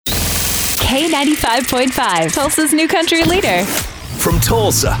K95.5, Tulsa's new country leader. From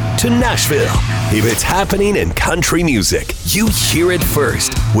Tulsa to Nashville, if it's happening in country music, you hear it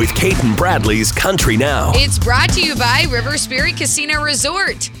first with Cait and Bradley's Country Now. It's brought to you by River Spirit Casino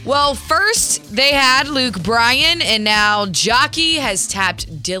Resort. Well, first they had Luke Bryan, and now Jockey has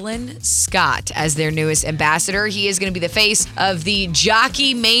tapped Dylan Scott as their newest ambassador. He is going to be the face of the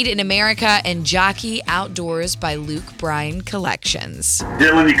Jockey Made in America and Jockey Outdoors by Luke Bryan collections.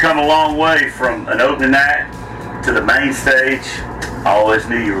 Dylan, you come a long way from an opening act to the main stage. I always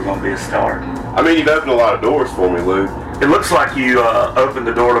knew you were going to be a star. I mean, you've opened a lot of doors for me, Luke. It looks like you opened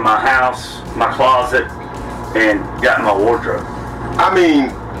the door to my house, my closet, and got in my wardrobe. I mean,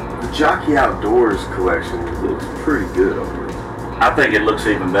 the Jockey Outdoors collection looks pretty good on me. I think it looks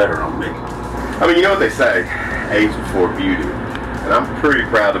even better on me. I mean, you know what they say, age before beauty. And I'm pretty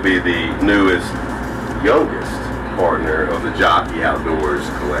proud to be the newest, youngest partner of the Jockey Outdoors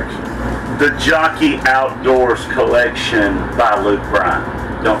collection. The Jockey Outdoors collection by Luke Bryan.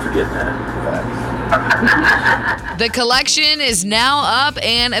 Don't forget that. The collection is now up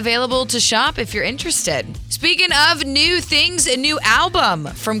and available to shop if you're interested. Speaking of new things, a new album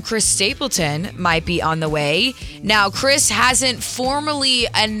from Chris Stapleton might be on the way. Now, Chris hasn't formally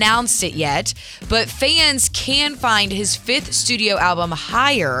announced it yet, but fans can find his 5th studio album,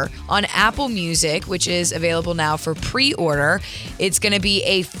 Higher, on Apple Music, which is available now for pre-order. It's going to be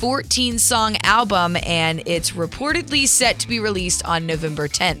a 14-song album, and it's reportedly set to be released on November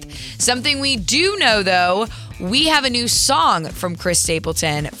 10th. Something we do know, though, we have a new song from Chris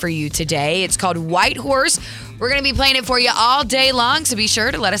Stapleton for you today. It's called White Horse. We're going to be playing it for you all day long, so be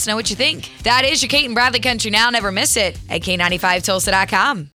sure to let us know what you think. That is your Cait and Bradley Country Now. Never miss it at K95Tulsa.com.